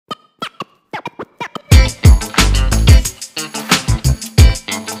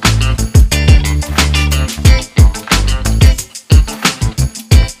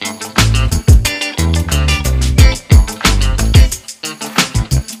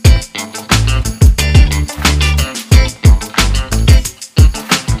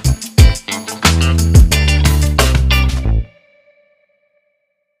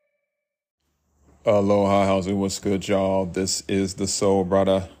Aloha, how's it? What's good, y'all? This is the Soul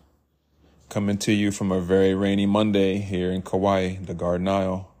Brother coming to you from a very rainy Monday here in Kauai, the Garden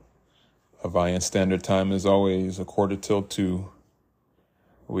Isle. Hawaiian Standard Time, as always, 1:45.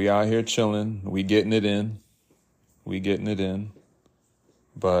 We out here chilling. We getting it in.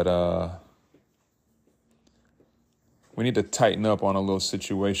 But we need to tighten up on a little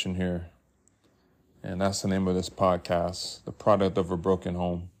situation here. And that's the name of this podcast, The Product of a Broken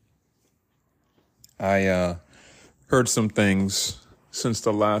Home. I heard some things since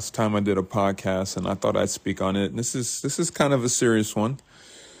the last time I did a podcast, and I thought I'd speak on it. This is kind of a serious one,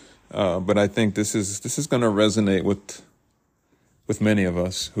 but I think this is going to resonate with many of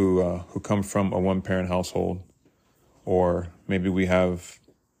us who come from a one-parent household, or maybe we have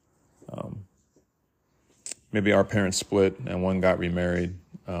maybe our parents split and one got remarried,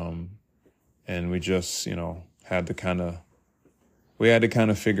 and we just had to kind of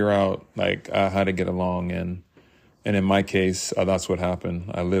figure out how to get along. And in my case, that's what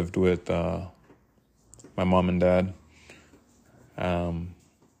happened. I lived with my mom and dad.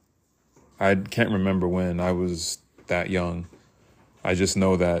 I can't remember when I was that young. I just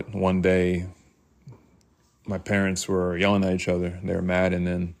know that one day my parents were yelling at each other. They were mad, and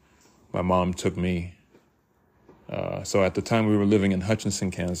then my mom took me. So at the time we were living in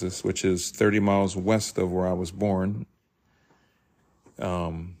Hutchinson, Kansas, which is 30 miles west of where I was born.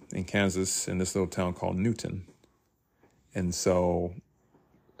 In Kansas, in this little town called Newton. And so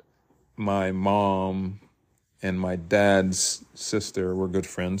my mom and my dad's sister were good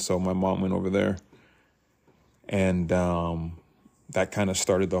friends. So my mom went over there, and that kind of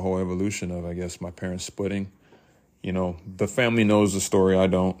started the whole evolution of, I guess, my parents splitting. The family knows the story. I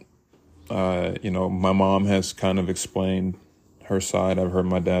don't. My mom has kind of explained her side. I've heard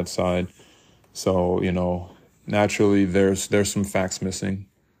my dad's side. So, naturally, there's some facts missing.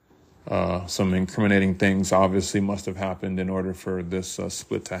 Some incriminating things obviously must have happened in order for this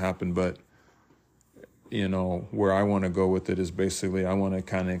split to happen. But, where I want to go with it is basically I want to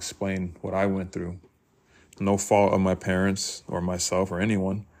kind of explain what I went through. No fault of my parents or myself or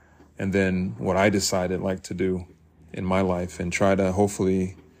anyone. And then what I decided to do in my life, and try to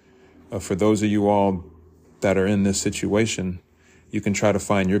hopefully, for those of you all that are in this situation, you can try to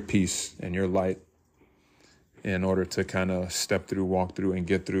find your peace and your light in order to kind of step through, walk through, and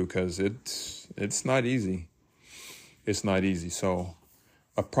get through, because it's not easy. It's not easy. So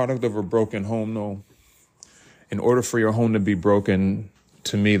a product of a broken home, no. In order for your home to be broken,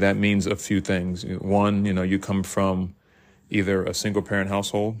 to me, that means a few things. One, you come from either a single parent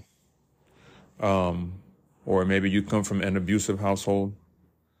household, or maybe you come from an abusive household,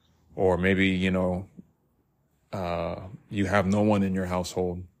 or maybe, you have no one in your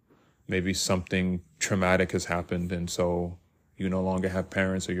household. Maybe something traumatic has happened, and so you no longer have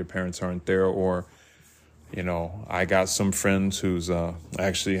parents, or your parents aren't there. Or, I got some friends who's, I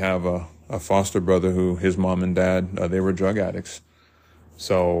actually have a foster brother who his mom and dad, they were drug addicts.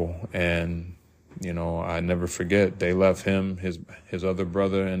 So, and, I never forget, they left him, his other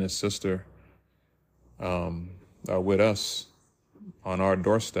brother and his sister, with us on our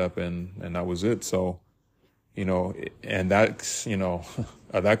doorstep, and that was it. So, and that's,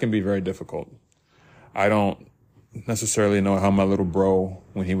 that can be very difficult. I don't necessarily know how my little bro,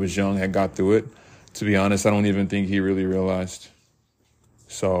 when he was young, had got through it. To be honest, I don't even think he really realized.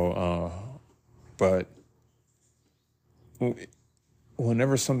 So, but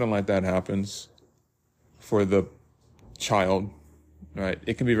whenever something like that happens for the child, right,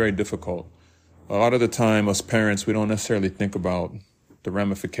 it can be very difficult. A lot of the time, us parents, we don't necessarily think about the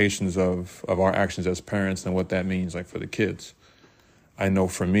ramifications of our actions as parents and what that means, for the kids. I know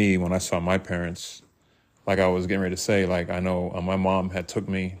for me, when I saw my parents, like I was getting ready to say, I know my mom had took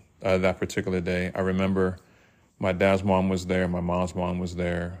me that particular day. I remember my dad's mom was there, my mom's mom was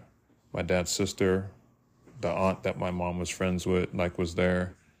there, my dad's sister, the aunt that my mom was friends with, was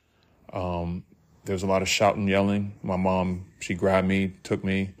there. There was a lot of shouting, yelling. My mom, she grabbed me, took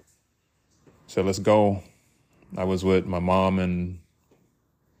me, said, "Let's go." I was with my mom and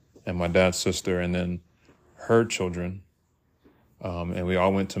my dad's sister, and then her children. And we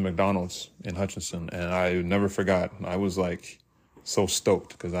all went to McDonald's in Hutchinson, and I never forgot. I was so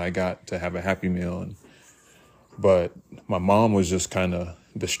stoked because I got to have a Happy Meal. But my mom was just kind of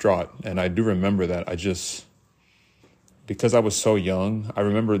distraught. And I do remember that because I was so young, I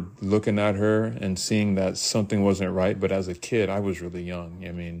remember looking at her and seeing that something wasn't right. But as a kid, I was really young.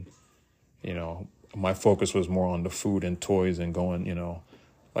 I mean, my focus was more on the food and toys and going,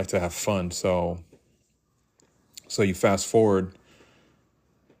 to have fun. So you fast forward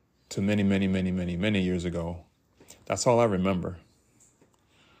to many, many, many, many, many years ago. That's all I remember.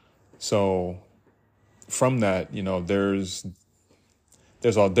 So from that, there's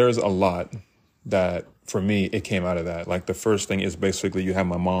a lot that for me, it came out of that. Like the first thing is basically you have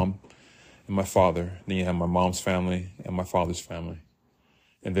my mom and my father, then you have my mom's family and my father's family.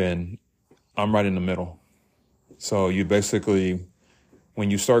 And then I'm right in the middle. So you basically,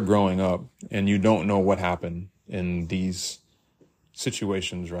 when you start growing up and you don't know what happened in these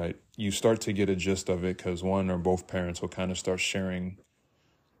situations, right? You start to get a gist of it because one or both parents will kind of start sharing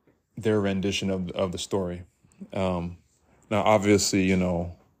their rendition of the story. Now, obviously,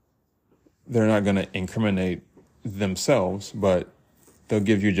 they're not going to incriminate themselves, but they'll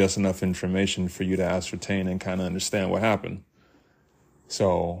give you just enough information for you to ascertain and kind of understand what happened.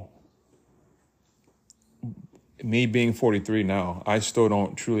 So me being 43 now, I still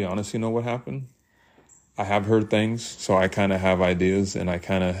don't truly honestly know what happened. I have heard things, so I kind of have ideas, and I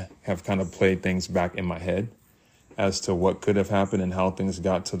have played things back in my head as to what could have happened and how things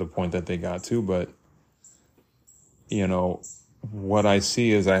got to the point that they got to. But, what I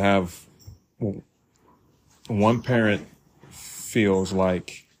see is I have one parent feels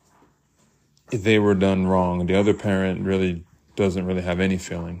like they were done wrong. The other parent really doesn't really have any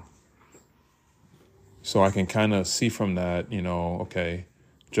feeling. So I can kind of see from that, okay,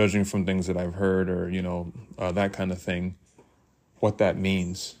 judging from things that I've heard or, that kind of thing, what that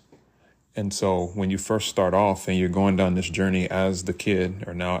means. And so when you first start off and you're going down this journey as the kid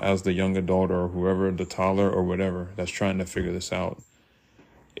or now as the young adult or whoever, the toddler or whatever that's trying to figure this out,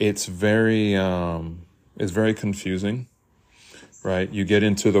 it's very confusing, right? You get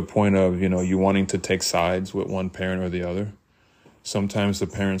into the point of, you wanting to take sides with one parent or the other. Sometimes the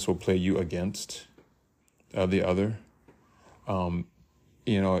parents will play you against the other.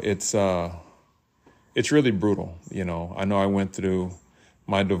 It's really brutal. I know I went through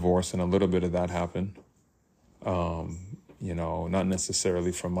my divorce and a little bit of that happened. Not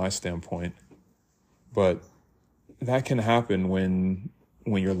necessarily from my standpoint, but that can happen when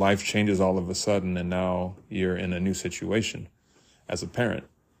your life changes all of a sudden and now you're in a new situation as a parent.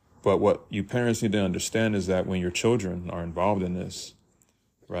 But what you parents need to understand is that when your children are involved in this,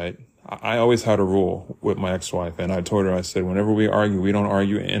 right? I always had a rule with my ex-wife, and I told her, I said, whenever we argue, we don't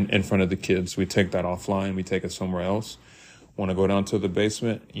argue in front of the kids. We take that offline. We take it somewhere else. Want to go down to the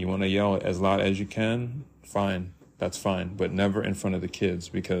basement? You want to yell as loud as you can? Fine. That's fine. But never in front of the kids,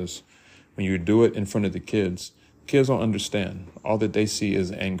 because when you do it in front of the kids don't understand. All that they see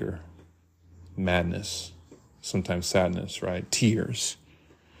is anger, madness, sometimes sadness, right? Tears.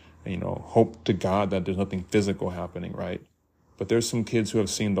 Hope to God that there's nothing physical happening, right? But there's some kids who have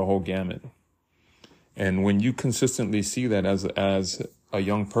seen the whole gamut. And when you consistently see that as a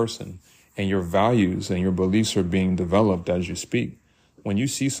young person and your values and your beliefs are being developed as you speak, when you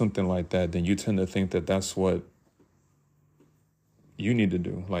see something like that, then you tend to think that that's what you need to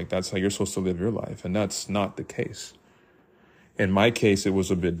do. Like, that's how you're supposed to live your life. And that's not the case. In my case, it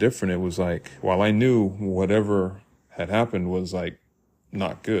was a bit different. It was like, while I knew whatever had happened was like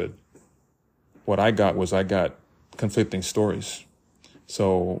not good, what I got conflicting stories.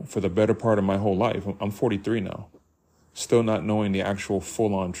 So for the better part of my whole life, I'm 43 now, still not knowing the actual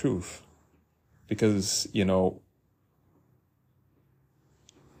full-on truth. Because,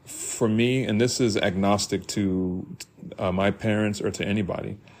 for me, and this is agnostic to my parents or to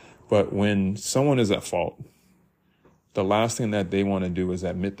anybody, but when someone is at fault, the last thing that they want to do is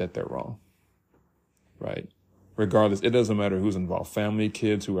admit that they're wrong, right? Regardless, it doesn't matter who's involved, family,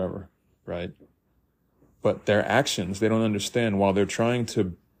 kids, whoever, right? But their actions, they don't understand. While they're trying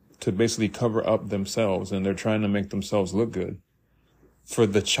to basically cover up themselves and they're trying to make themselves look good, for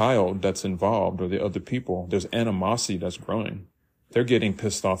the child that's involved or the other people, there's animosity that's growing. They're getting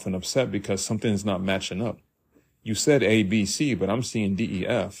pissed off and upset because something's not matching up. You said A, B, C, but I'm seeing D, E,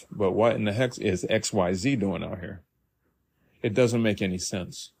 F. But what in the heck is X, Y, Z doing out here? It doesn't make any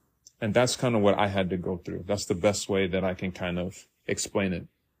sense. And that's kind of what I had to go through. That's the best way that I can kind of explain it.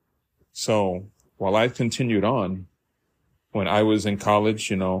 So while I continued on, when I was in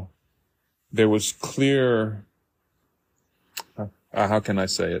college, there was clear, how can I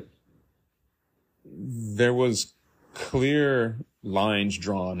say it? There was clear lines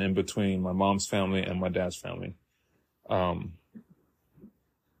drawn in between my mom's family and my dad's family. I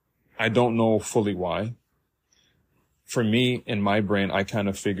don't know fully why. For me, in my brain, I kind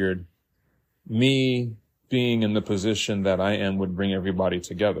of figured me being in the position that I am would bring everybody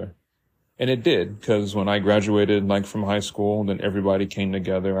together. And it did, because when I graduated, from high school, then everybody came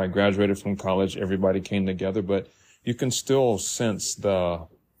together. I graduated from college, everybody came together. But you can still sense the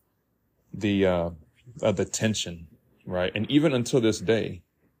tension, right? And even until this day,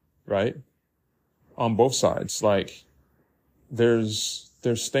 right? On both sides, there's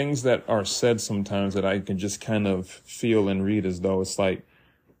there's things that are said sometimes that I can just kind of feel and read as though it's like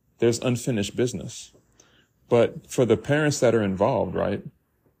there's unfinished business. But for the parents that are involved, right,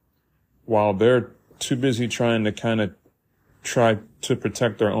 while they're too busy trying to kind of try to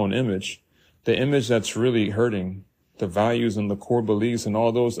protect their own image, the image that's really hurting, the values and the core beliefs and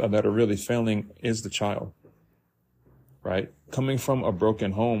all those that are really failing is the child, right? Coming from a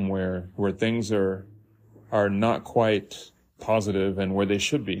broken home where things are not quite positive and where they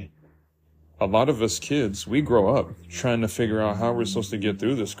should be. A lot of us kids, we grow up trying to figure out how we're supposed to get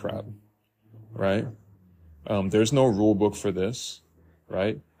through this crap, right? There's no rule book for this,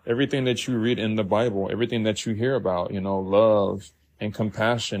 right? Everything that you read in the Bible, everything that you hear about, love and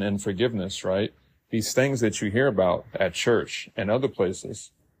compassion and forgiveness, right? These things that you hear about at church and other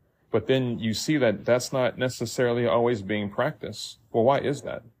places. But then you see that that's not necessarily always being practiced. Well, why is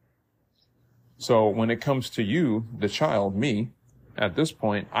that? So when it comes to you, the child, me, at this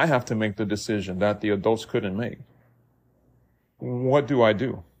point, I have to make the decision that the adults couldn't make. What do I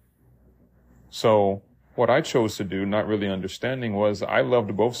do? So what I chose to do, not really understanding, was I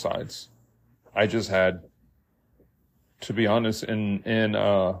loved both sides. I just had, to be honest, in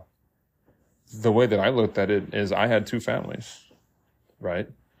the way that I looked at it is I had two families, right?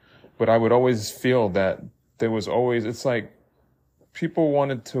 But I would always feel that there was always, it's like people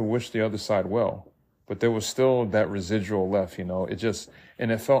wanted to wish the other side well, but there was still that residual left,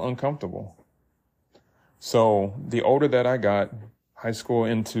 and it felt uncomfortable. So the older that I got, high school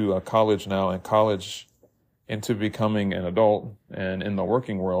into college now, and college into becoming an adult and in the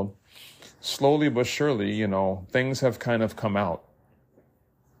working world, slowly but surely, things have kind of come out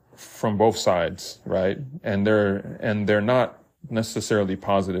from both sides, right? And they're not necessarily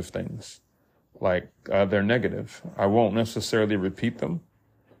positive things. Like, they're negative. I won't necessarily repeat them,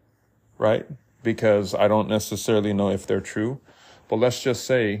 right? Because I don't necessarily know if they're true. But let's just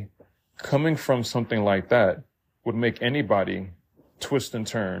say coming from something like that would make anybody twist and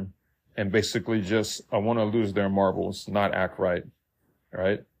turn and basically just want to lose their marbles, not act right,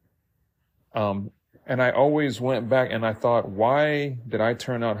 right? And I always went back and I thought, why did I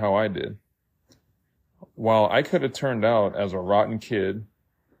turn out how I did? While I could have turned out as a rotten kid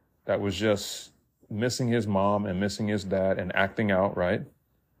that was just missing his mom and missing his dad and acting out, right?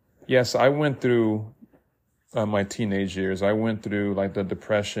 Yes, I went through my teenage years. I went through like the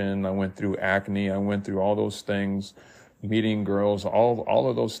depression. I went through acne. I went through all those things, meeting girls, all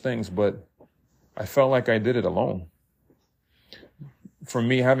of those things. But I felt like I did it alone. For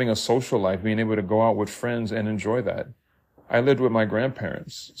me, having a social life, being able to go out with friends and enjoy that. I lived with my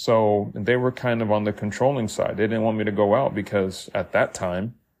grandparents, so they were kind of on the controlling side. They didn't want me to go out because at that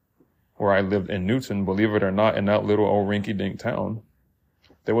time, where I lived in Newton, believe it or not, in that little old rinky-dink town,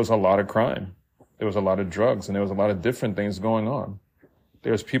 there was a lot of crime. There was a lot of drugs, and there was a lot of different things going on.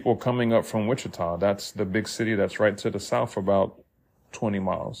 There's people coming up from Wichita. That's the big city that's right to the south, about 20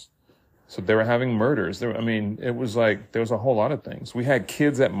 miles. So they were having murders. It was like there was a whole lot of things. We had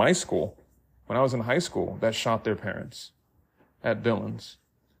kids at my school, when I was in high school, that shot their parents at Dillon's.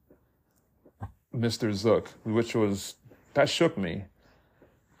 Mr. Zook, that shook me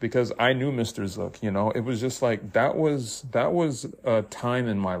because I knew Mr. Zook, it was just like, that was a time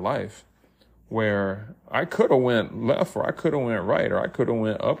in my life where I could have went left or I could have went right or I could have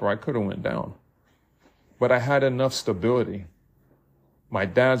went up or I could have went down. But I had enough stability. My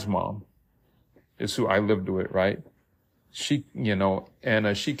dad's mom is who I lived with, right? She,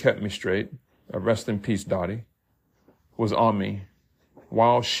 and she kept me straight. Rest in peace, Dottie, was on me.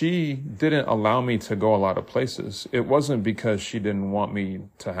 While she didn't allow me to go a lot of places, it wasn't because she didn't want me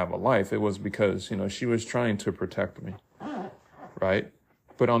to have a life. It was because, she was trying to protect me, right?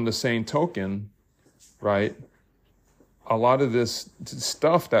 But on the same token, right, a lot of this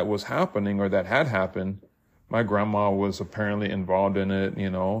stuff that was happening or that had happened, my grandma was apparently involved in it,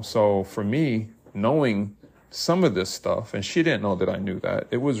 So for me, knowing some of this stuff, and she didn't know that I knew that,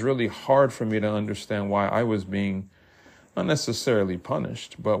 it was really hard for me to understand why I was being not necessarily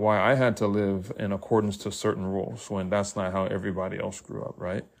punished, but why I had to live in accordance to certain rules when that's not how everybody else grew up,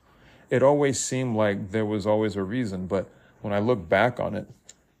 right? It always seemed like there was always a reason, but when I look back on it,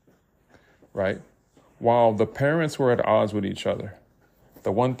 right, while the parents were at odds with each other,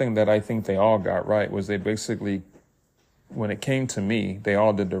 the one thing that I think they all got right was they basically, when it came to me, they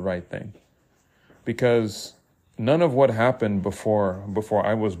all did the right thing. Because none of what happened before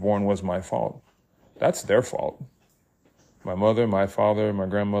I was born was my fault. That's their fault. My mother, my father, my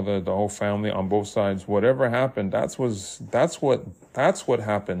grandmother, the whole family on both sides, whatever happened, that's what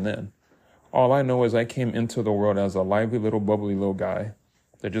happened then. All I know is I came into the world as a lively little bubbly little guy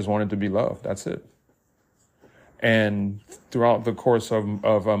that just wanted to be loved. That's it. And throughout the course of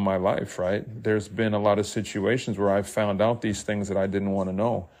my life, right, there's been a lot of situations where I've found out these things that I didn't want to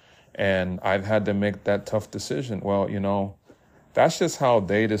know. And I've had to make that tough decision. Well, that's just how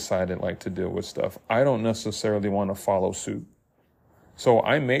they decided like to deal with stuff. I don't necessarily want to follow suit. So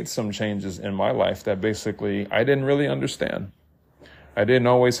I made some changes in my life that basically I didn't really understand. I didn't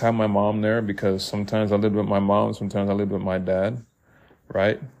always have my mom there because sometimes I lived with my mom, sometimes I lived with my dad,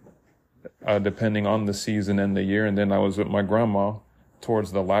 right? Depending on the season and the year. And then I was with my grandma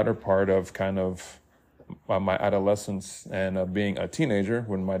towards the latter part of kind of my adolescence and being a teenager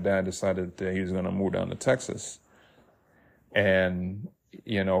when my dad decided that he was going to move down to Texas. And,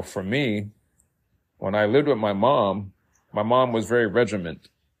 for me, when I lived with my mom was very regimented,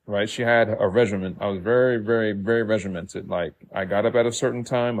 right? She had a regiment. I was very, very, very regimented. Like, I got up at a certain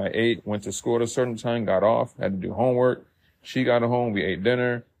time, I ate, went to school at a certain time, got off, had to do homework. She got home, we ate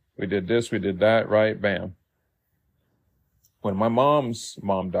dinner, we did this, we did that, right? Bam. When my mom's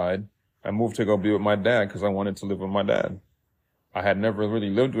mom died, I moved to go be with my dad because I wanted to live with my dad. I had never really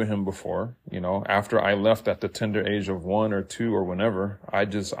lived with him before, after I left at the tender age of 1 or 2 or whenever. I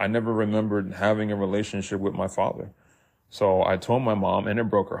never remembered having a relationship with my father. So I told my mom, and it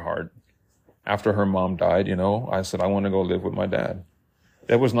broke her heart. After her mom died, I said, I want to go live with my dad.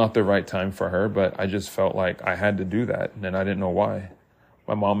 It was not the right time for her, but I just felt like I had to do that, and I didn't know why.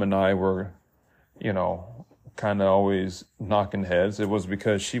 My mom and I were, kind of always knocking heads. It was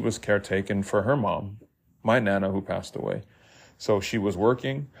because she was caretaking for her mom, my Nana, who passed away. So she was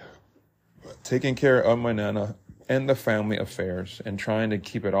working, taking care of my Nana and the family affairs and trying to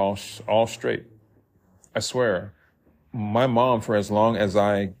keep it all straight. I swear, my mom, for as long as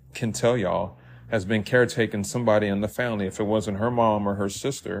I can tell y'all, has been caretaking somebody in the family. If it wasn't her mom or her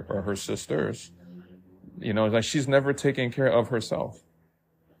sister or her sisters, like she's never taken care of herself,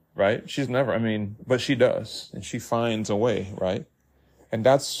 right? She's never, but she does, and she finds a way, right? And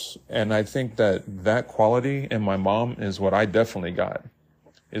I think that quality in my mom is what I definitely got,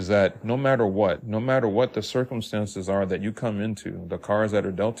 is that no matter what the circumstances are that you come into, the cards that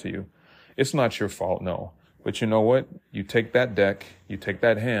are dealt to you, it's not your fault, no. But you know what? You take that deck, you take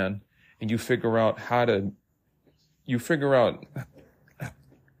that hand, and you figure out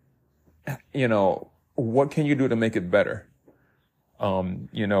what can you do to make it better?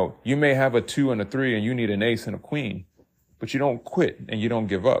 You may have a 2 and a 3 and you need an ace and a queen, but you don't quit and you don't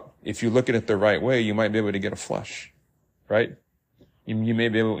give up. If you look at it the right way, you might be able to get a flush, right? You may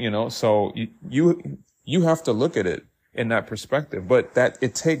be able, so you have to look at it in that perspective, but that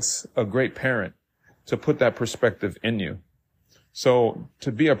it takes a great parent to put that perspective in you. So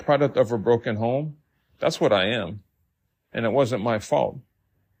to be a product of a broken home, that's what I am. And it wasn't my fault.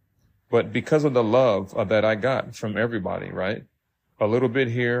 But because of the love that I got from everybody, right? A little bit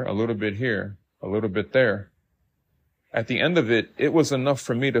here, a little bit here, a little bit there. At the end of it, it was enough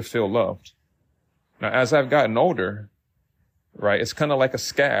for me to feel loved. Now, as I've gotten older, right, it's kind of like a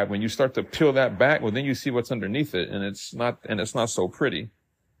scab. When you start to peel that back, well, then you see what's underneath it, and it's not so pretty.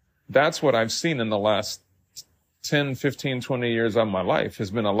 That's what I've seen in the last 10, 15, 20 years of my life,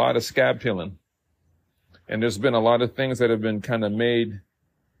 has been a lot of scab peeling. And there's been a lot of things that have been kind of made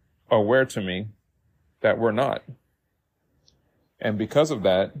aware to me that were not. And because of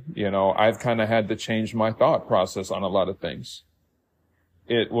that, I've kind of had to change my thought process on a lot of things.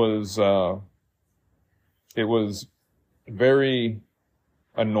 It was very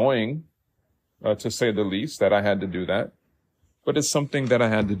annoying, to say the least, that I had to do that. But it's something that I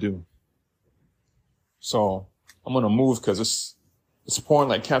had to do. So I'm going to move because it's pouring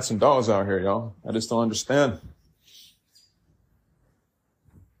like cats and dogs out here, y'all. I just don't understand.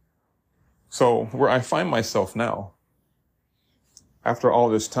 So where I find myself now, after all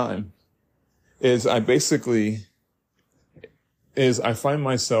this time, is I find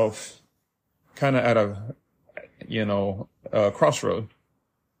myself kind of at a crossroad.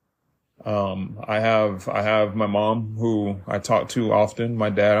 I have my mom, who I talk to often.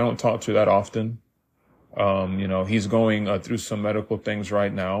 My dad, I don't talk to that often. He's going through some medical things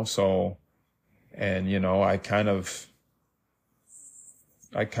right now. So, and, I kind of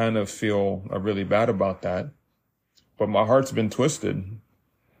feel really bad about that. But my heart's been twisted.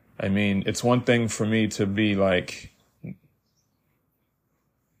 It's one thing for me to be like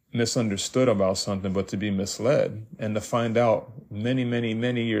misunderstood about something, but to be misled and to find out many, many,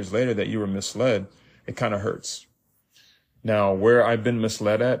 many years later that you were misled, it kind of hurts. Now, where I've been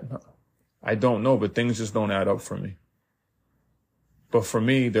misled at, I don't know, but things just don't add up for me. But for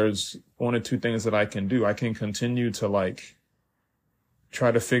me, there's 1 or 2 things that I can do. I can continue to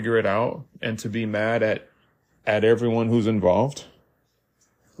try to figure it out and to be mad at everyone who's involved,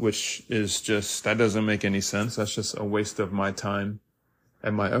 which is just, that doesn't make any sense. That's just a waste of my time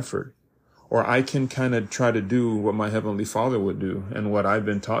and my effort. Or I can kind of try to do what my Heavenly Father would do and what I've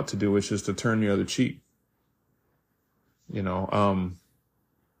been taught to do, which is to turn the other cheek. I'm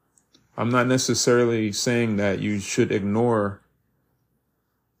not necessarily saying that you should ignore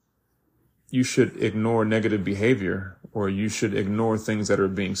negative behavior or you should ignore things that are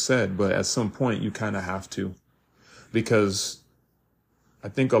being said, but at some point you kind of have to, because I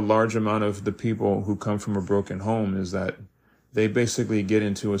think a large amount of the people who come from a broken home is that they basically get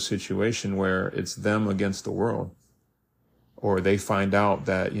into a situation where it's them against the world, or they find out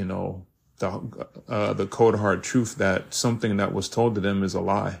that, the cold hard truth that something that was told to them is a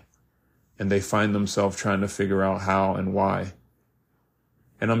lie, and they find themselves trying to figure out how and why.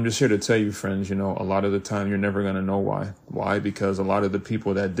 And I'm just here to tell you, friends, a lot of the time you're never going to know why. Why? Because a lot of the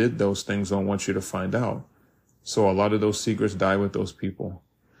people that did those things don't want you to find out. So a lot of those secrets die with those people.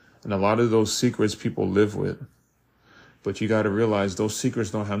 And a lot of those secrets people live with. But you got to realize those secrets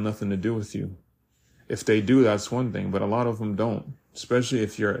don't have nothing to do with you. If they do, that's one thing, but a lot of them don't, especially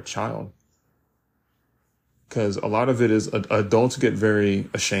if you're a child. Because a lot of it is adults get very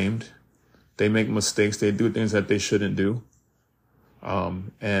ashamed. They make mistakes. They do things that they shouldn't do.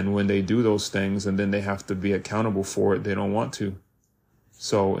 And when they do those things and then they have to be accountable for it, they don't want to.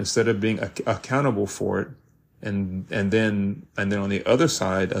 So instead of being accountable for it and then on the other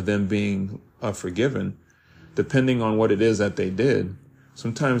side of them being forgiven, depending on what it is that they did,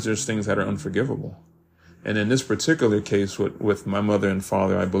 sometimes there's things that are unforgivable. And in this particular case with my mother and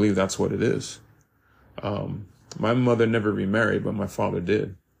father, I believe that's what it is. My mother never remarried, but my father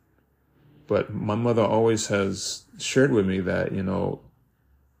did. But my mother always has shared with me that,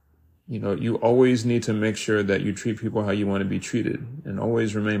 you always need to make sure that you treat people how you want to be treated and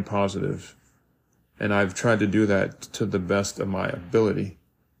always remain positive. And I've tried to do that to the best of my ability.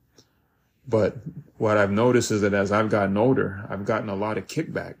 But what I've noticed is that as I've gotten older, I've gotten a lot of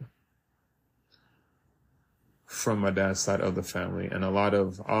kickback from my dad's side of the family and a lot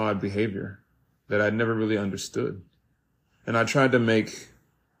of odd behavior that I never really understood. And I tried to make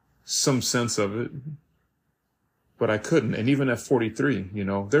some sense of it, but I couldn't. And even at 43,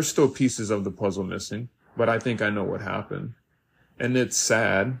 there's still pieces of the puzzle missing, but I think I know what happened. And it's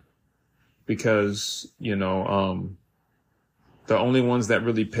sad because, the only ones that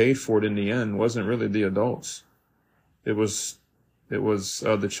really paid for it in the end wasn't really the adults. It was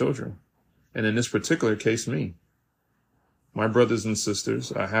the children. And in this particular case, me. My brothers and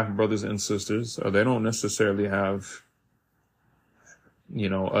sisters, I have brothers and sisters, they don't necessarily have,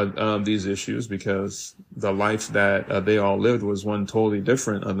 these issues because the life that they all lived was one totally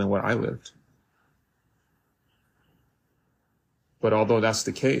different than what I lived. But although that's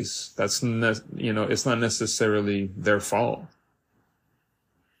the case, it's not necessarily their fault.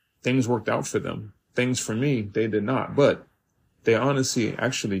 Things worked out for them. Things for me, they did not. But they honestly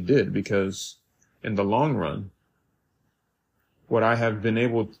actually did, because in the long run, what I have been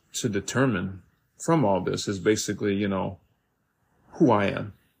able to determine from all this is basically, who I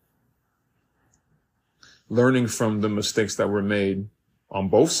am. Learning from the mistakes that were made on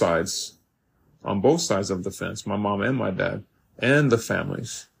both sides of the fence, my mom and my dad and the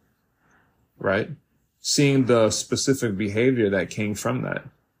families, right? Seeing the specific behavior that came from that.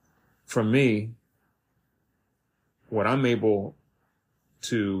 For me, what I'm able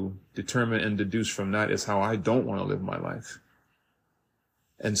to determine and deduce from that is how I don't want to live my life.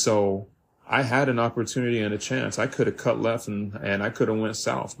 And so I had an opportunity and a chance. I could have cut left and I could have went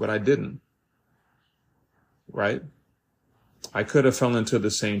south, but I didn't. Right? I could have fell into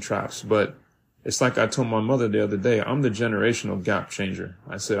the same traps, but it's like I told my mother the other day, I'm the generational gap changer.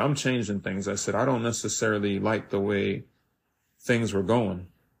 I said, I'm changing things. I said, I don't necessarily like the way things were going.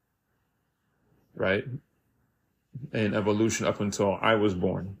 Right? In evolution up until I was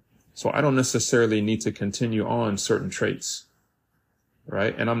born. So I don't necessarily need to continue on certain traits.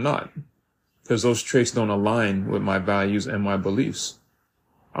 Right? And I'm not. Because those traits don't align with my values and my beliefs.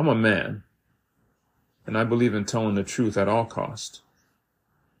 I'm a man. And I believe in telling the truth at all costs.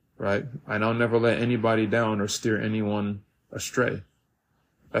 Right? And I'll never let anybody down or steer anyone astray.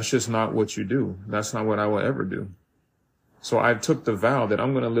 That's just not what you do. That's not what I will ever do. So I took the vow that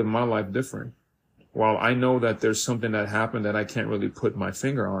I'm going to live my life different. While I know that there's something that happened that I can't really put my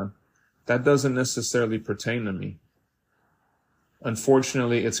finger on, that doesn't necessarily pertain to me.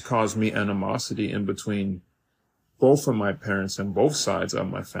 Unfortunately, it's caused me animosity in between both of my parents and both sides of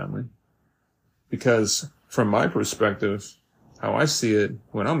my family. Because from my perspective, how I see it,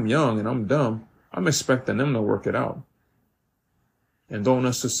 when I'm young and I'm dumb, I'm expecting them to work it out. And don't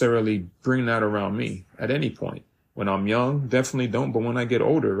necessarily bring that around me at any point. When I'm young, definitely don't. But when I get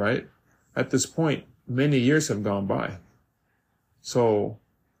older, right? At this point, many years have gone by. So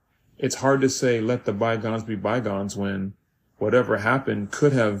it's hard to say, let the bygones be bygones, when whatever happened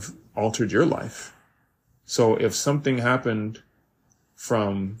could have altered your life. So if something happened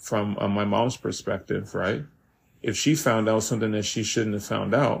from my mom's perspective, right? If she found out something that she shouldn't have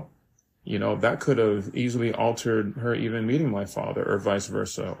found out, that could have easily altered her even meeting my father, or vice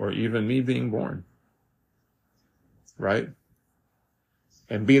versa, or even me being born. Right?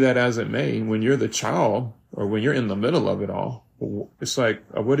 And be that as it may, when you're the child, or when you're in the middle of it all, it's like,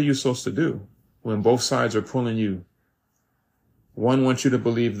 what are you supposed to do when both sides are pulling you? One wants you to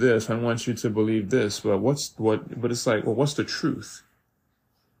believe this, one wants you to believe this, but it's like, well, what's the truth?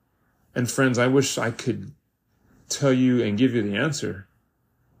 And friends, I wish I could tell you and give you the answer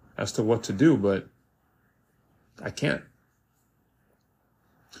as to what to do, but I can't.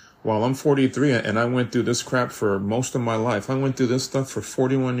 While I'm 43 and I went through this crap for most of my life, I went through this stuff for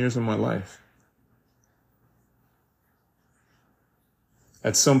 41 years of my life.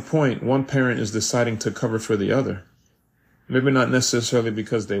 At some point, one parent is deciding to cover for the other. Maybe not necessarily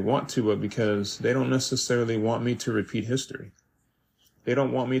because they want to, but because they don't necessarily want me to repeat history. They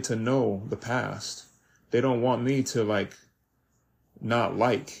don't want me to know the past. They don't want me to not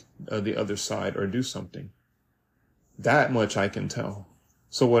like the other side or do something. That much I can tell.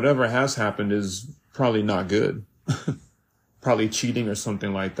 So whatever has happened is probably not good. Probably cheating or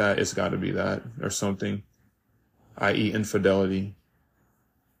something like that. It's got to be that or something, i.e. infidelity.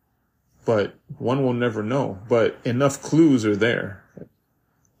 But one will never know. But enough clues are there,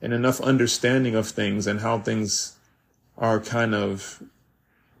 and enough understanding of things and how things are kind of,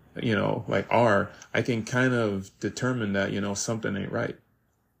 I can kind of determine that, something ain't right.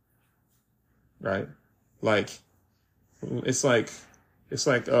 Right? It's like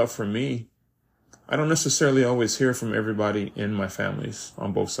for me, I don't necessarily always hear from everybody in my families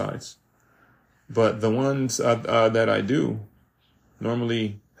on both sides, but the ones that I do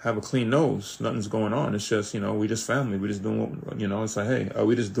normally have a clean nose. Nothing's going on. It's just, we just family. We just doing what, it's like, hey,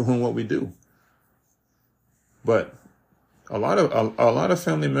 we just doing what we do. But a lot of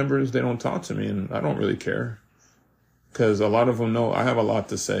family members, they don't talk to me, and I don't really care, because a lot of them know I have a lot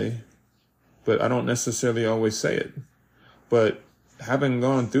to say, but I don't necessarily always say it. But having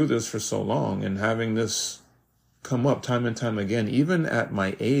gone through this for so long and having this come up time and time again, even at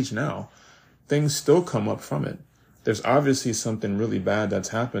my age now, things still come up from it. There's obviously something really bad that's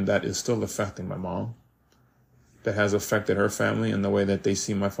happened that is still affecting my mom, that has affected her family and the way that they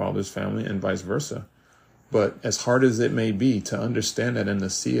see my father's family, and vice versa. But as hard as it may be to understand that and to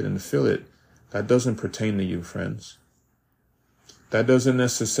see it and to feel it, that doesn't pertain to you, friends. That doesn't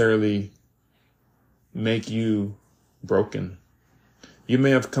necessarily make you broken. You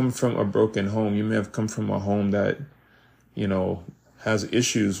may have come from a broken home. You may have come from a home that, has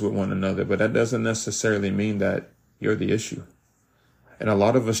issues with one another, but that doesn't necessarily mean that you're the issue. And a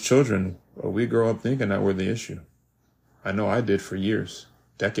lot of us children, we grow up thinking that we're the issue. I know I did for years,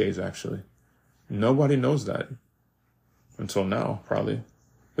 decades actually. Nobody knows that until now, probably.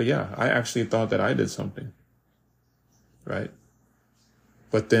 But yeah, I actually thought that I did something, right?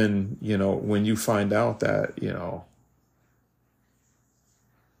 But then, when you find out that,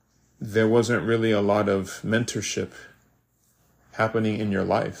 there wasn't really a lot of mentorship happening in your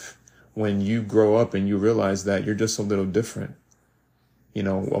life, when you grow up and you realize that you're just a little different.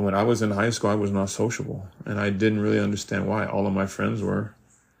 When I was in high school, I was not sociable, and I didn't really understand why. All of my friends were,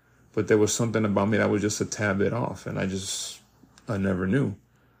 but there was something about me that was just a tad bit off, and I never knew.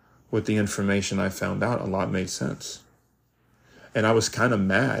 With the information I found out, a lot made sense. And I was kind of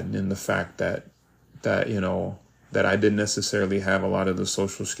mad in the fact that I didn't necessarily have a lot of the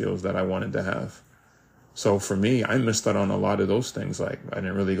social skills that I wanted to have. So for me, I missed out on a lot of those things. Like, I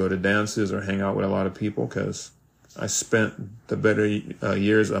didn't really go to dances or hang out with a lot of people, because I spent the better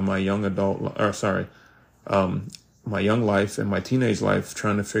years of my young my young life and my teenage life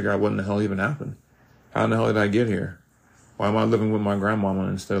trying to figure out what in the hell even happened. How in the hell did I get here? Why am I living with my grandmama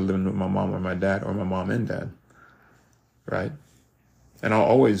instead of living with my mom or my dad, or my mom and dad? Right? And I'll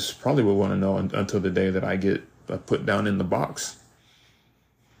always probably will want to know until the day that I get put down in the box.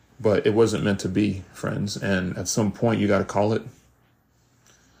 But it wasn't meant to be, friends. And at some point, you got to call it.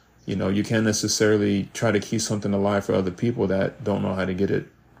 You can't necessarily try to keep something alive for other people that don't know how to get it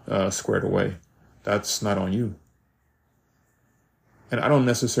squared away. That's not on you. And I don't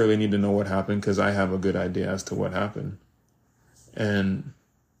necessarily need to know what happened, because I have a good idea as to what happened. And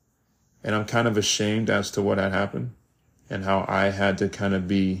I'm kind of ashamed as to what had happened and how I had to kind of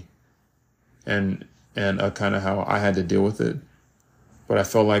be, and kind of how I had to deal with it. But I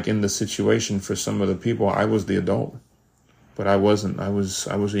felt like in the situation for some of the people, I was the adult, but I wasn't. I was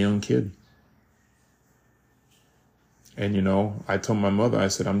a young kid. And, I told my mother, I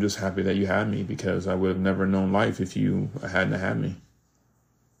said, I'm just happy that you had me, because I would have never known life if you hadn't had me.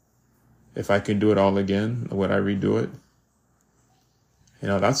 If I could do it all again, would I redo it?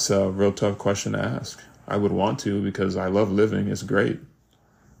 That's a real tough question to ask. I would want to, because I love living. It's great.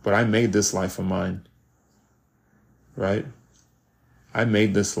 But I made this life of mine, right? I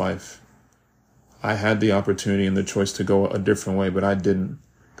made this life. I had the opportunity and the choice to go a different way, but I didn't,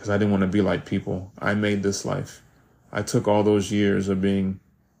 because I didn't want to be like people. I made this life. I took all those years of being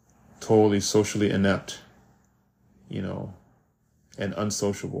totally socially inept, and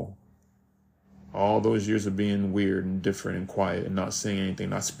unsociable. All those years of being weird and different and quiet and not saying anything,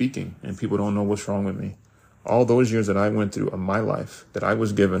 not speaking, and people don't know what's wrong with me. All those years that I went through of my life that I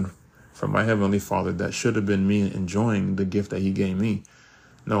was given from my Heavenly Father, that should have been me enjoying the gift that He gave me.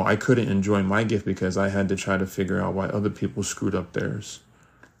 No, I couldn't enjoy my gift because I had to try to figure out why other people screwed up theirs.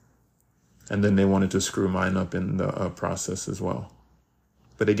 And then they wanted to screw mine up in the process as well.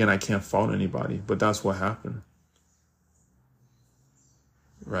 But again, I can't fault anybody, but that's what happened.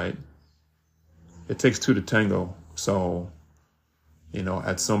 Right? It takes two to tango. So,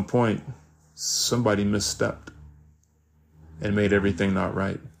 at some point, somebody misstepped and made everything not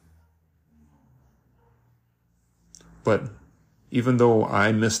right. But even though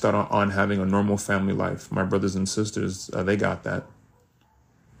I missed out on having a normal family life, my brothers and sisters, they got that.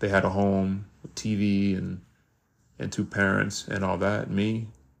 They had a home, a TV, and two parents and all that. Me,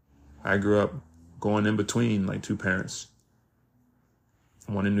 I grew up going in between like two parents.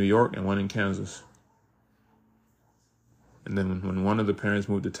 One in New York and one in Kansas. And then when one of the parents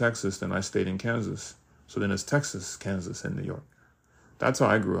moved to Texas, then I stayed in Kansas. So then it's Texas, Kansas, and New York. That's how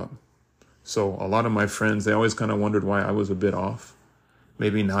I grew up. So a lot of my friends, they always kind of wondered why I was a bit off.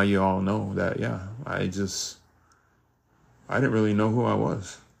 Maybe now you all know that, I didn't really know who I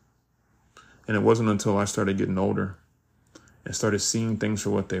was. And it wasn't until I started getting older and started seeing things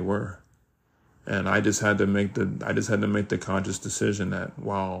for what they were. And I just had to make the conscious decision that,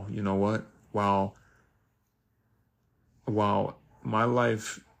 wow, you know what? While my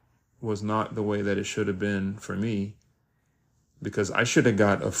life was not the way that it should have been for me, because I should have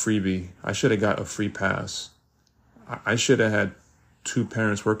got a freebie. I should have got a free pass. I should have had two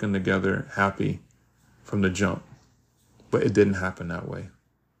parents working together happy from the jump. But it didn't happen that way.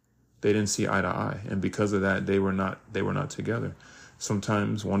 They didn't see eye to eye. And because of that, they were not together.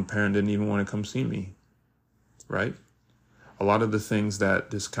 Sometimes one parent didn't even want to come see me, right? A lot of the things that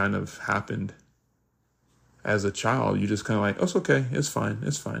just kind of happened as a child, you just kind of like, oh, it's okay, it's fine.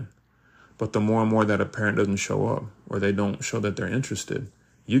 But the more and more that a parent doesn't show up, or they don't show that they're interested,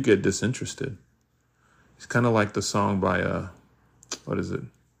 you get disinterested. It's kind of like the song by, what is it?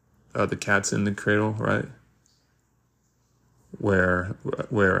 The Cat's in the Cradle, right? Where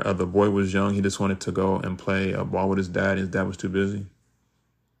the boy was young, he just wanted to go and play ball with his dad. His dad was too busy,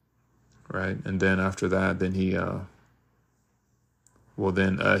 right? And then after that, then he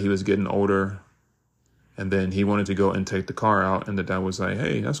was getting older, and then he wanted to go and take the car out, and the dad was like,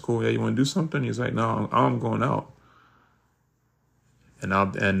 "Hey, that's cool. Yeah, you want to do something?" He's like, "No, I'm going out." And now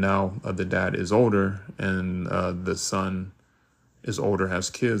the dad is older, and the son is older,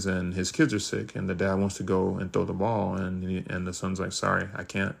 has kids, and his kids are sick, and the dad wants to go and throw the ball, and the son's like, "Sorry, I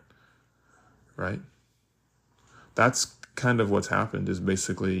can't." Right? That's kind of what's happened, is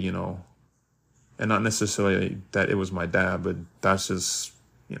basically, and not necessarily that it was my dad, but that's just,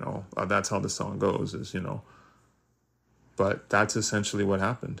 that's how the song goes, is, but that's essentially what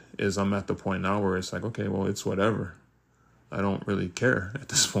happened. Is I'm at the point now where it's like, okay, well, it's whatever. I don't really care at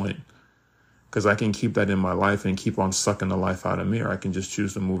this point. Because I can keep that in my life and keep on sucking the life out of me, or I can just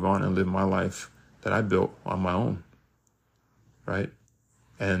choose to move on and live my life that I built on my own, right?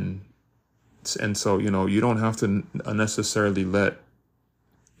 And so, you don't have to necessarily let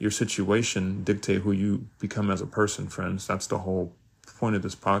your situation dictate who you become as a person, friends. That's the whole point of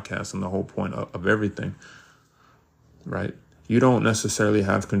this podcast and the whole point of everything, right? You don't necessarily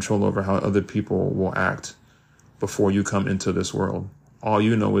have control over how other people will act before you come into this world. All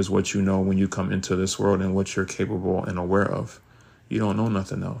you know is what you know when you come into this world and what you're capable and aware of. You don't know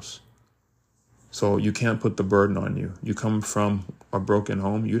nothing else. So you can't put the burden on you. You come from a broken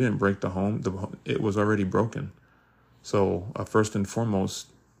home. You didn't break the home. It was already broken. So first and foremost,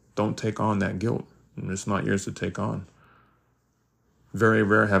 don't take on that guilt. It's not yours to take on. Very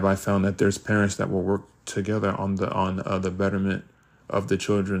rare have I found that there's parents that will work together on the betterment of the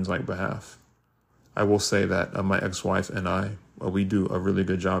children's behalf. I will say that my ex-wife and I, we do a really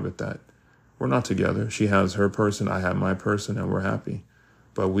good job at that. We're not together. She has her person, I have my person, and we're happy.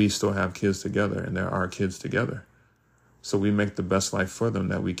 but we still have kids together, and they're our kids together. So we make the best life for them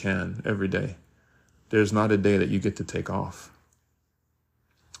that we can every day. There's not a day that you get to take off.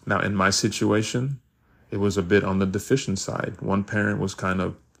 Now, in my situation, it was a bit on the deficient side. One parent was kind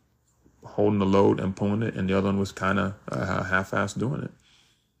of holding the load and pulling it, and the other one was kind of half-assed doing it.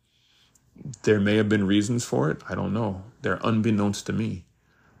 There may have been reasons for it. I don't know. They're unbeknownst to me.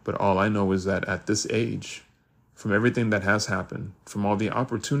 But all I know is that at this age, from everything that has happened, from all the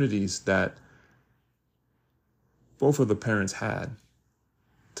opportunities that both of the parents had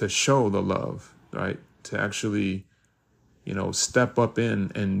to show the love, right? To actually, step up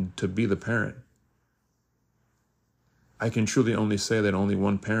in and to be the parent. I can truly only say that only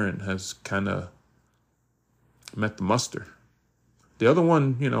one parent has kind of met the muster. The other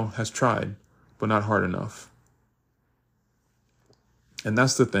one, has tried, but not hard enough. And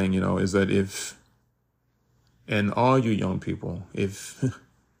that's the thing, is that and all you young people, if,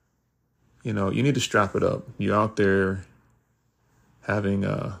 you need to strap it up. You're out there having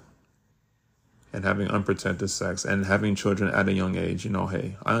unprotected sex and having children at a young age,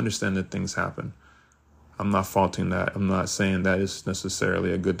 hey, I understand that things happen. I'm not faulting that. I'm not saying that it's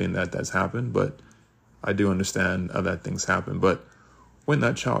necessarily a good thing that that's happened, but I do understand that things happen. But when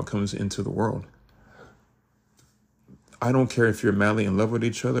that child comes into the world, I don't care if you're madly in love with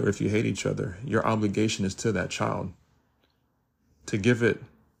each other or if you hate each other. Your obligation is to that child to give it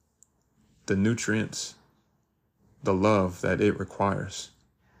the nutrients, the love that it requires.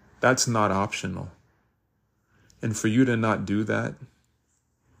 That's not optional. And for you to not do that,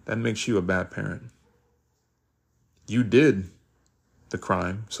 that makes you a bad parent. You did the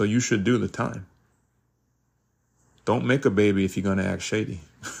crime, so you should do the time. Don't make a baby if you're going to act shady.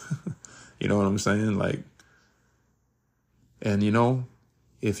 You know what I'm saying? And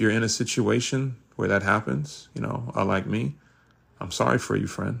if you're in a situation where that happens, like me, I'm sorry for you,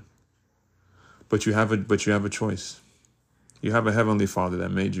 friend. But you have a choice. You have a heavenly Father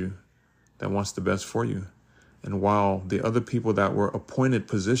that made you, that wants the best for you. And while the other people that were appointed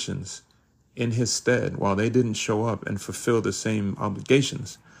positions in his stead, while they didn't show up and fulfill the same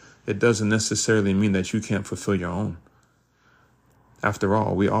obligations, it doesn't necessarily mean that you can't fulfill your own. After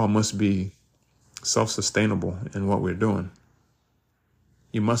all, we all must be self-sustainable in what we're doing.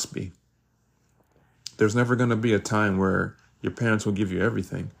 You must be. There's never going to be a time where your parents will give you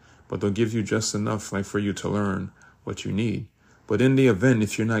everything, but they'll give you just enough for you to learn what you need. But in the event,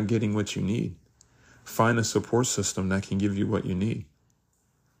 if you're not getting what you need, find a support system that can give you what you need,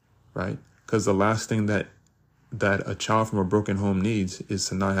 right? Because the last thing that a child from a broken home needs is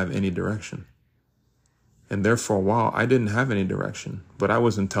to not have any direction. And there for a while, I didn't have any direction, but I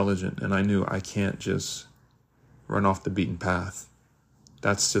was intelligent and I knew I can't just run off the beaten path.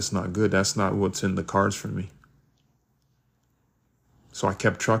 That's just not good. That's not what's in the cards for me. So I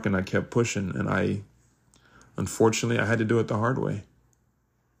kept trucking, I kept pushing, and unfortunately, I had to do it the hard way.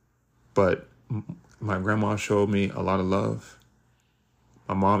 But my grandma showed me a lot of love.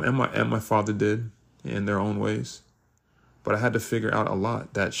 My mom and my father did in their own ways. But I had to figure out a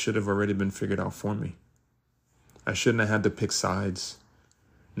lot that should have already been figured out for me. I shouldn't have had to pick sides.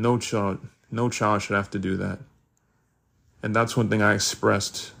 No child should have to do that. And that's one thing I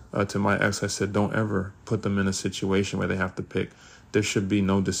expressed to my ex. I said, don't ever put them in a situation where they have to pick. There should be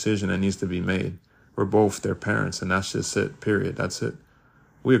no decision that needs to be made. We're both their parents, and that's just it, period. That's it.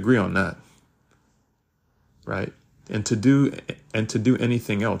 We agree on that, right? And to do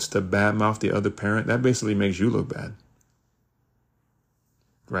anything else, to badmouth the other parent, that basically makes you look bad,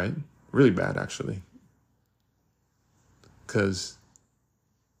 right? Really bad, actually. Because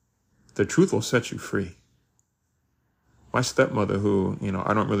the truth will set you free. My stepmother, who,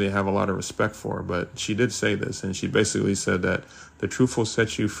 I don't really have a lot of respect for, but she did say this, and she basically said that the truth will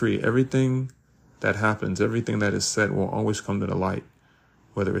set you free. Everything that happens, everything that is said will always come to the light,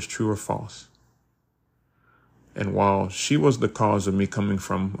 whether it's true or false. And while she was the cause of me coming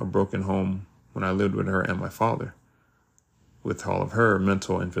from a broken home when I lived with her and my father, with all of her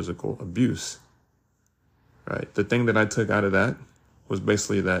mental and physical abuse, right? The thing that I took out of that was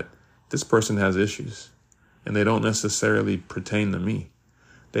basically that this person has issues. And they don't necessarily pertain to me.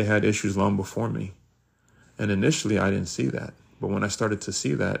 They had issues long before me. And initially, I didn't see that. But when I started to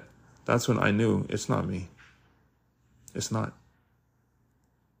see that, that's when I knew it's not me. It's not.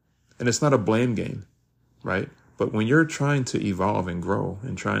 And it's not a blame game, right? But when you're trying to evolve and grow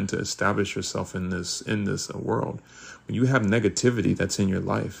and trying to establish yourself in this world, when you have negativity that's in your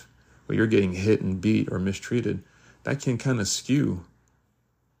life, where you're getting hit and beat or mistreated, that can kind of skew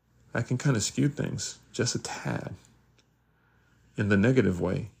things just a tad in the negative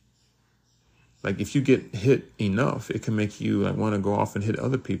way. Like if you get hit enough, it can make you like want to go off and hit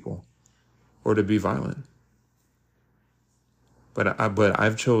other people or to be violent. But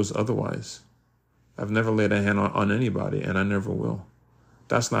I've chose otherwise. I've never laid a hand on anybody, and I never will.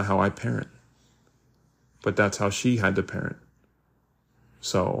 That's not how I parent. But that's how she had to parent.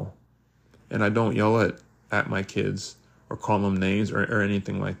 So, and I don't yell at my kids or call them names or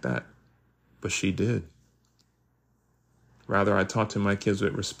anything like that. But she did. Rather, I talk to my kids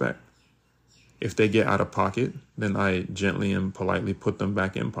with respect. If they get out of pocket, then I gently and politely put them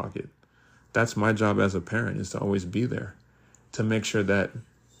back in pocket. That's my job as a parent, is to always be there, to make sure that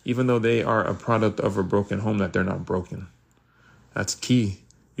even though they are a product of a broken home, that they're not broken. That's key.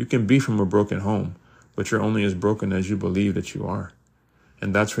 You can be from a broken home, but you're only as broken as you believe that you are.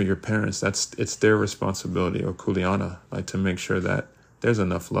 And that's for your parents. It's their responsibility, or kuleana, like to make sure that there's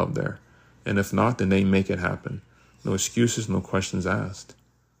enough love there. And if not, then they make it happen. No excuses, no questions asked.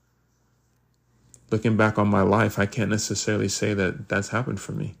 Looking back on my life, I can't necessarily say that that's happened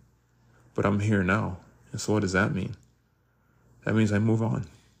for me, but I'm here now. And so what does that mean? That means I move on.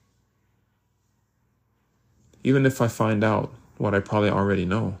 Even if I find out what I probably already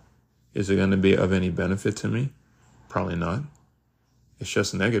know, is it going to be of any benefit to me? Probably not. It's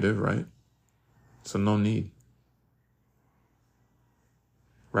just negative, right? So no need.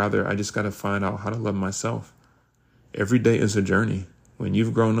 Rather, I just got to find out how to love myself. Every day is a journey. When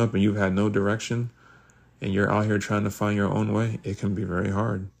you've grown up and you've had no direction and you're out here trying to find your own way, it can be very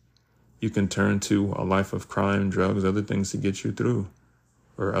hard. You can turn to a life of crime, drugs, other things to get you through,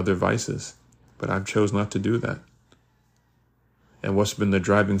 or other vices. But I've chosen not to do that. And what's been the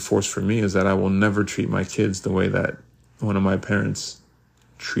driving force for me is that I will never treat my kids the way that one of my parents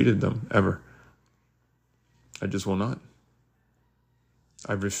treated them, ever. I just will not.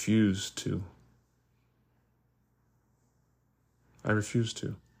 I refuse to. I refuse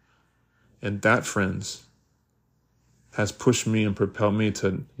to. And that, friends, has pushed me and propelled me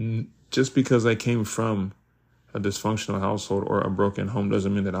to, just because I came from a dysfunctional household or a broken home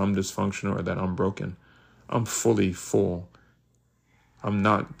doesn't mean that I'm dysfunctional or that I'm broken. I'm fully full. I am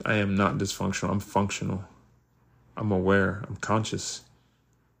not dysfunctional. I'm functional. I'm aware. I'm conscious.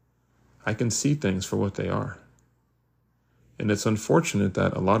 I can see things for what they are. And it's unfortunate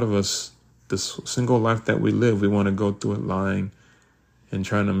that a lot of us, this single life that we live, we want to go through it lying and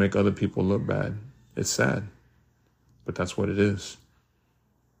trying to make other people look bad. It's sad, but that's what it is.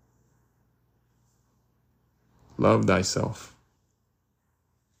 Love thyself.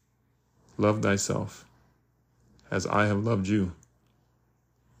 Love thyself as I have loved you,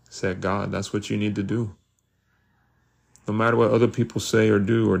 said God. That's what you need to do. No matter what other people say or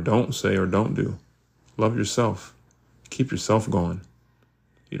do or don't say or don't do, love yourself. Keep yourself going.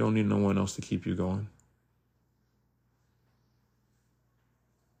 You don't need no one else to keep you going.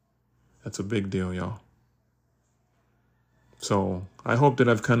 That's a big deal, y'all. So I hope that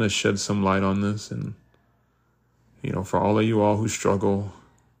I've kind of shed some light on this. And, for all of you all who struggle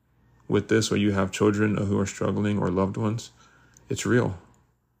with this, or you have children who are struggling or loved ones, it's real.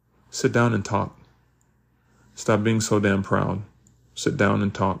 Sit down and talk. Stop being so damn proud. Sit down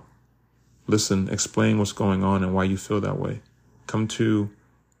and talk. Listen, explain what's going on and why you feel that way. Come to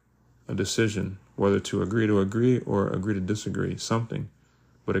a decision, whether to agree or agree to disagree, something.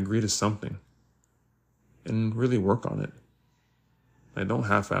 But agree to something and really work on it. Like, don't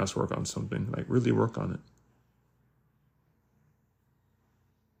half-ass work on something. Like, really work on it.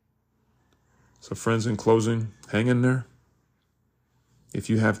 So friends, in closing, hang in there. If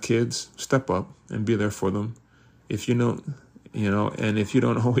you have kids, step up and be there for them. If you don't, and if you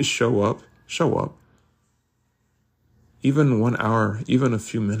don't always show up. Even 1 hour, even a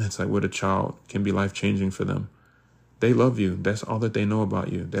few minutes, like with a child, can be life-changing for them. They love you. That's all that they know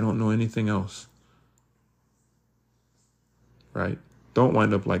about you. They don't know anything else. Right? Don't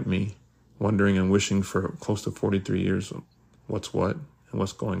wind up like me, wondering and wishing for close to 43 years what's what and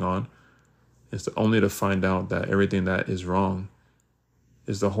what's going on. It's only to find out that everything that is wrong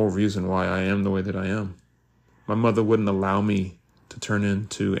is the whole reason why I am the way that I am. My mother wouldn't allow me to turn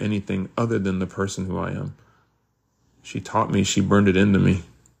into anything other than the person who I am. She taught me, she burned it into me.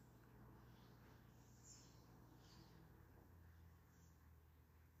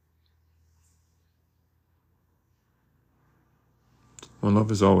 One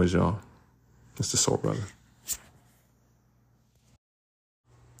love as always, y'all. It's the Soul Brother.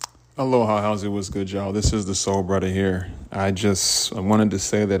 Aloha, how's it? What's good, y'all? This is the Soul Brother here. I wanted to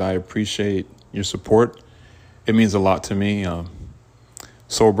say that I appreciate your support. It means a lot to me.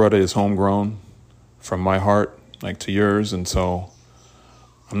 Soul Brother is homegrown from my heart, like to yours. And so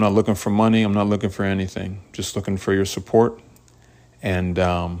I'm not looking for money. I'm not looking for anything. Just looking for your support. And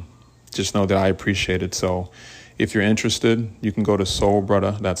just know that I appreciate it. So if you're interested, you can go to Soul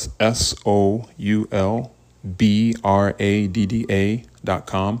Brudda. That's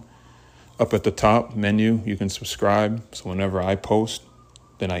SOULBRADDA.com. Up at the top menu, you can subscribe. So whenever I post,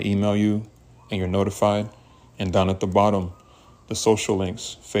 then I email you and you're notified. And down at the bottom, the social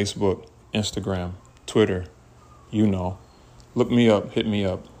links, Facebook, Instagram, Twitter, look me up, hit me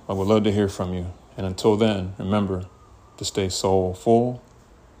up. I would love to hear from you. And until then, remember to stay soulful,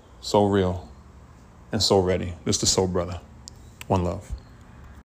 so real, and so ready. This is the Soul Brudda. One love.